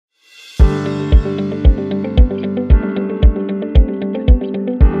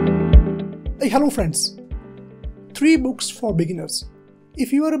Hello friends. 3 books for beginners.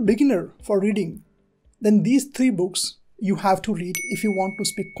 If you are a beginner for reading, then these 3 books you have to read if you want to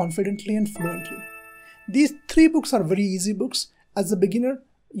speak confidently and fluently. These 3 books are very easy books. As a beginner,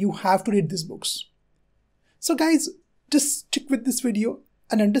 you have to read these books. So guys, just stick with this video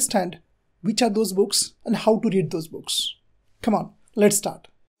and understand which are those books and how to read those books. Come on, let's start.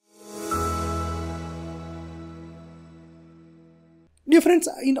 Dear friends,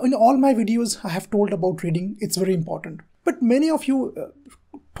 in all my videos, I have told about reading. It's very important. But many of you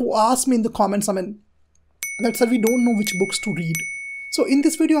to ask me in the comments, that sir, we don't know which books to read. So in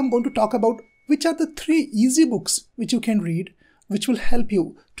this video, I'm going to talk about which are the 3 easy books which you can read, which will help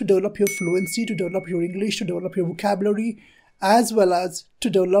you to develop your fluency, to develop your English, to develop your vocabulary, as well as to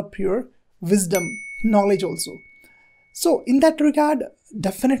develop your wisdom, knowledge also. So in that regard,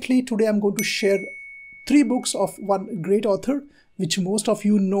 definitely today I'm going to share 3 books of one great author, which most of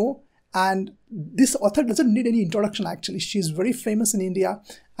you know, and this author doesn't need any introduction actually. She is very famous in India,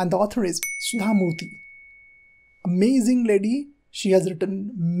 and the author is Sudha Murthy. Amazing lady. She has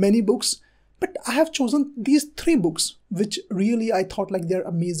written many books, but I have chosen these 3 books which really I thought like they're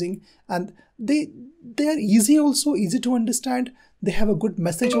amazing, and they are easy also, easy to understand. They have a good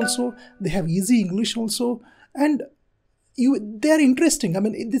message also. They have easy English also, and they are interesting.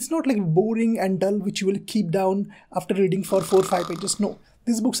 It's not like boring and dull which you will keep down after reading for 4 or 5 pages. No,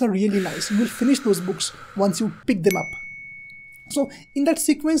 these books are really nice. You will finish those books once you pick them up. So in that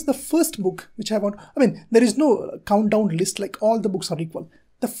sequence, the first book which I want, there is no countdown list, like all the books are equal.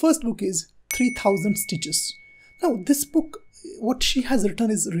 The first book is 3000 Stitches. Now this book, what she has written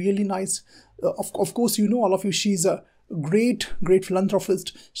is really nice. Of course, you know, all of you, she's a great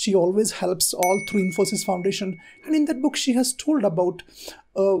philanthropist. She always helps all through Infosys Foundation, and in that book she has told about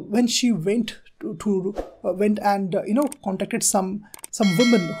when she went and contacted some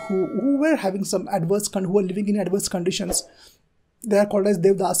women who were having some who were living in adverse conditions. They are called as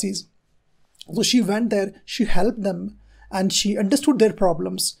Devdasis. So she went there, she helped them, and she understood their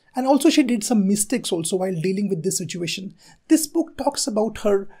problems, and also she did some mistakes also while dealing with this situation. This book talks about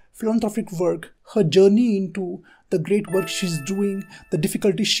her philanthropic work, her journey into the great work she's doing, the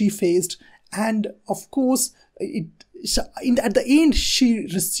difficulties she faced, and of course at the end she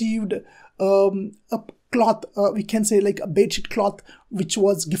received a cloth, we can say like a bedsheet cloth, which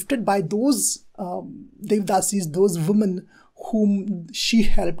was gifted by those Devdasis, those women whom she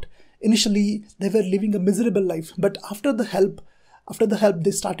helped. Initially they were living a miserable life, but after the help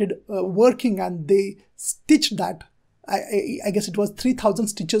they started working, and they stitched that. I guess it was 3000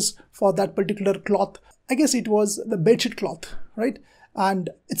 stitches for that particular cloth. I guess it was the bedsheet cloth, right? And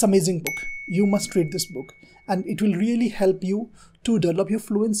it's an amazing book. You must read this book, and it will really help you to develop your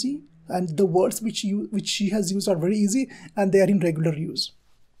fluency, and the words which she has used are very easy and they are in regular use.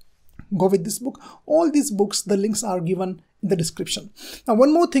 Go with this book. All these books, the links are given in the description. Now,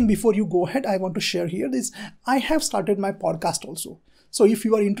 one more thing before you go ahead, I want to share here is I have started my podcast also. So if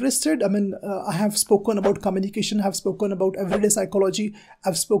you are interested, I have spoken about communication, I have spoken about everyday psychology,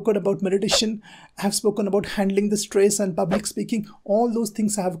 I've spoken about meditation, I have spoken about handling the stress and public speaking. All those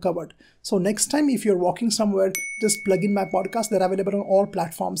things I have covered. So next time, if you're walking somewhere, just plug in my podcast. They're available on all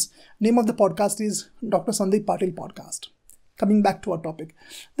platforms. Name of the podcast is Dr. Sandeep Patil Podcast. Coming back to our topic.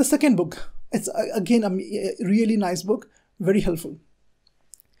 The second book, it's again a really nice book, very helpful.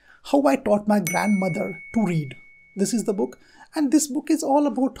 How I Taught My Grandmother to Read. This is the book. And this book is all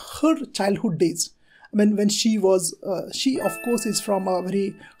about her childhood days. When she was, she of course is from a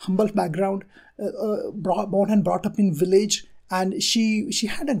very humble background, born and brought up in village, and she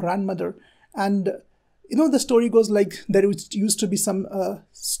had a grandmother. And the story goes like there used to be some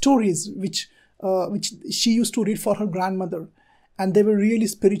stories which she used to read for her grandmother, and they were really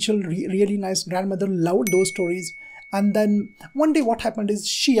spiritual, really nice. Grandmother loved those stories. And then one day what happened is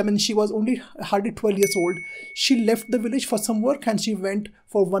she was only hardly 12 years old. She left the village for some work and she went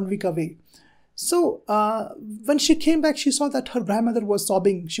for 1 week away. So when she came back, she saw that her grandmother was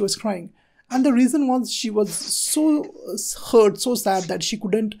sobbing. She was crying. And the reason was she was so hurt, so sad that she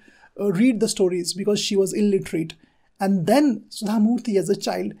couldn't read the stories because she was illiterate. And then Sudha Murthy, as a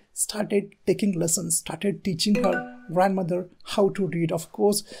child, started taking lessons, started teaching her grandmother how to read. Of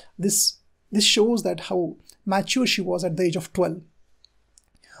course, this shows that how mature she was at the age of 12.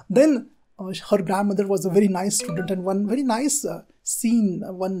 Then her grandmother was a very nice student, and one very nice scene,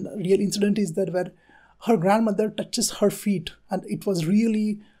 one real incident is that where her grandmother touches her feet, and it was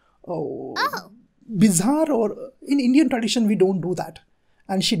really bizarre, or in Indian tradition we don't do that.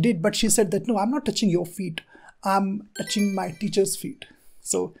 And she did, but she said that, no, I'm not touching your feet, I'm touching my teacher's feet.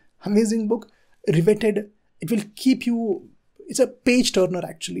 So amazing book, riveted. It will keep you, it's a page turner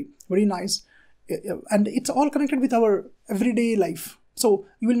actually, very nice. and it's all connected with our everyday life. So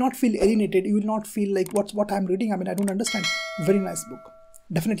you will not feel alienated. You will not feel like what I'm reading. I mean, I don't understand. Very nice book.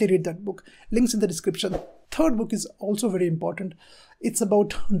 Definitely read that book. Links in the description. Third book is also very important. It's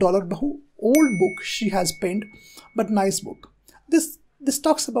about Dollar Bahu. Old book she has penned, but nice book. This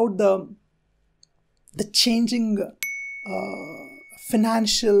talks about the changing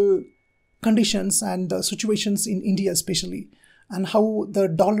financial conditions and situations in India especially, and how the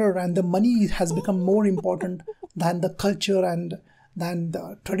dollar and the money has become more important than the culture and than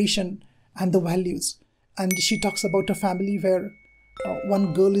the tradition and the values. And she talks about a family where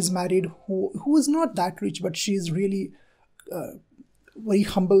one girl is married who is not that rich, but she is really very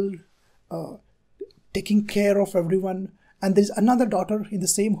humble, taking care of everyone. And there's another daughter in the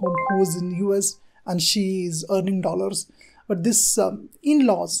same home who is in US, and she is earning dollars. But this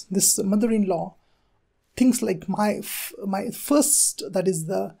in-laws, this mother-in-law, things like my first, that is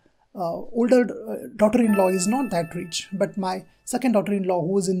the older daughter-in-law, is not that rich, but my second daughter-in-law,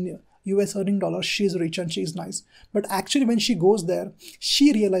 who is in US earning dollars, she is rich and she is nice. But actually when she goes there,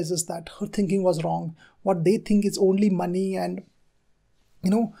 she realizes that her thinking was wrong. What they think is only money and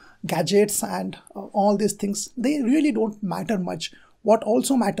gadgets and all these things, they really don't matter much. What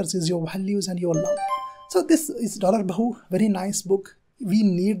also matters is your values and your love. So this is Dollar Bahu, very nice book. We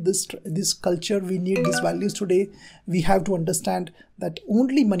need this culture, we need these values today. We have to understand that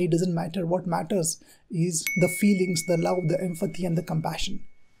only money doesn't matter. What matters is the feelings, the love, the empathy and the compassion.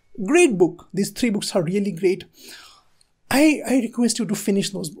 Great book. These 3 books are really great. I request you to finish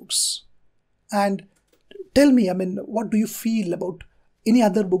those books and tell me, I mean, what do you feel about any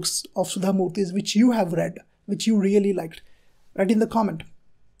other books of Sudha Murthy's which you have read, which you really liked? Write in the comment.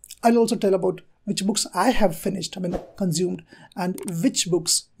 I'll also tell about which books I have finished, I mean consumed, and which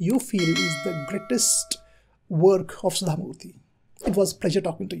books you feel is the greatest work of Sudha Murthy. It was a pleasure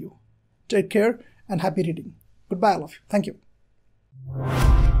talking to you. Take care and happy reading. Goodbye all of you. Thank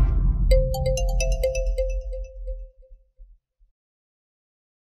you.